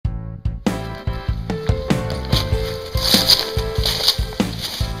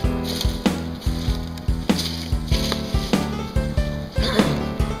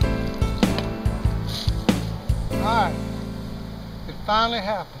finally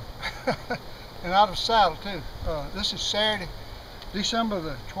happened. And out of saddle too. This is Saturday, December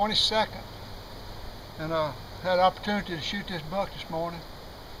the 22nd, and had the opportunity to shoot this buck this morning.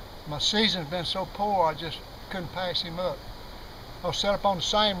 My season's been so poor I just couldn't pass him up. I was set up on the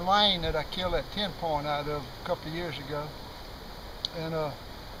same lane that I killed that 10-point out of a couple of years ago, and I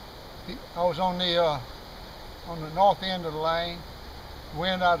was on the north end of the lane,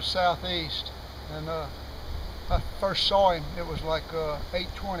 wind out of southeast, and I first saw him. It was like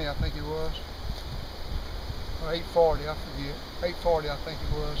 8:20, I think it was, or 8:40, I forget. 8:40, I think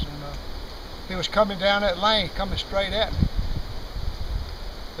it was, and he was coming down that lane, coming straight at me.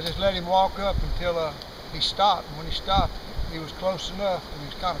 I just let him walk up until he stopped. And when he stopped, he was close enough, and he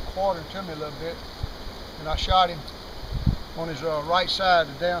was kind of quartering to me a little bit, and I shot him on his right side,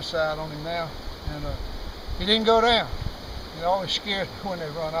 the downside on him now, and he didn't go down. It always scares me when they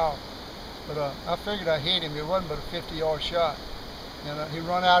run off, but I figured I hit him. It wasn't but a 50-yard shot, and he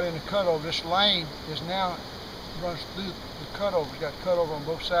run out in the cutover. This lane is now runs through the cutover. It's got cutover on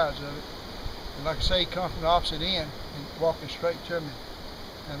both sides of it, and like I say, he come from the opposite end and walking straight to me,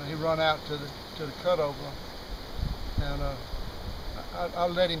 and he run out to the cutover. And I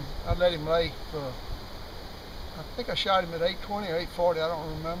let him lay for, I think I shot him at 8:20 or 8:40, I don't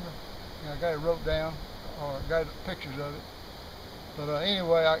remember. I got it wrote down, or got pictures of it. But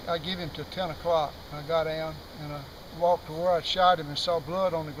anyway, I give him to 10 o'clock. I got down and I walked to where I shot him and saw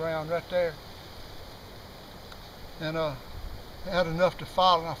blood on the ground right there. And I had enough to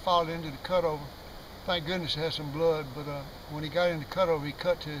follow, and I followed into the cutover. Thank goodness it had some blood, but when he got in the cutover, he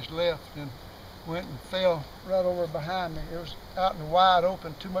cut to his left and went and fell right over behind me. It was out in the wide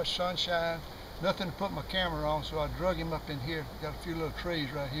open, too much sunshine, nothing to put my camera on, so I drug him up in here. Got a few little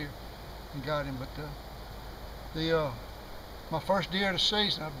trees right here and got him. But my first deer of the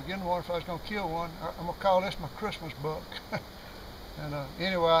season, I began to wonder if I was going to kill one. I'm going to call this my Christmas buck. And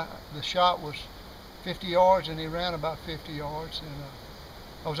anyway, the shot was 50 yards, and he ran about 50 yards, and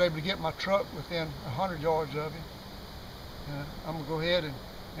I was able to get my truck within 100 yards of him. And I'm going to go ahead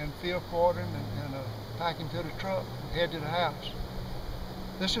and field quarter him and pack him to the truck and head to the house.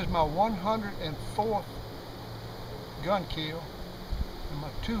 This is my 104th gun kill and my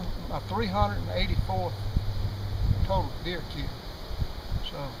 384th total deer kill.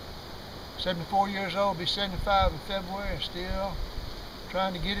 So 74 years old, be 75 in February, and still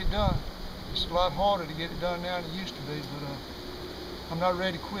trying to get it done. It's a lot harder to get it done now than it used to be, but I'm not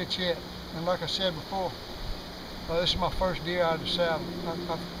ready to quit yet. And like I said before, this is my first deer out of the saddle.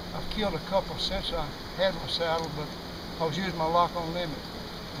 I've killed a couple since I had my saddle, but I was using my lock-on limit.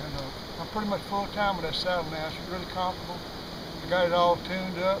 And I'm pretty much full-time with that saddle now. It's really comfortable. I got it all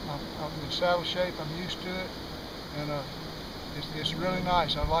tuned up. I'm in saddle shape. I'm used to it. And it's really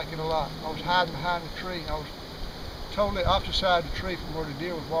nice. I like it a lot. I was hiding behind the tree. I was totally opposite side of the tree from where the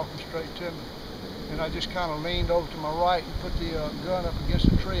deer was walking straight to me. And I just kind of leaned over to my right and put the gun up against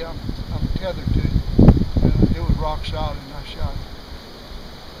the tree I'm tethered to. And it was rock solid, and I shot it.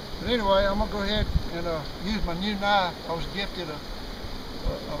 But anyway, I'm going to go ahead and use my new knife. I was gifted a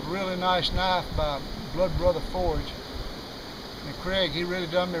really nice knife by Blood Brother Forge. And Craig, he really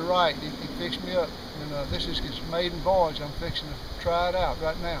done me right. He fixed me up. And this is his maiden voyage. I'm fixing to try it out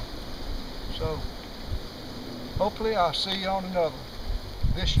right now. So hopefully I'll see you on another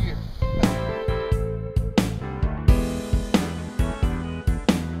this year.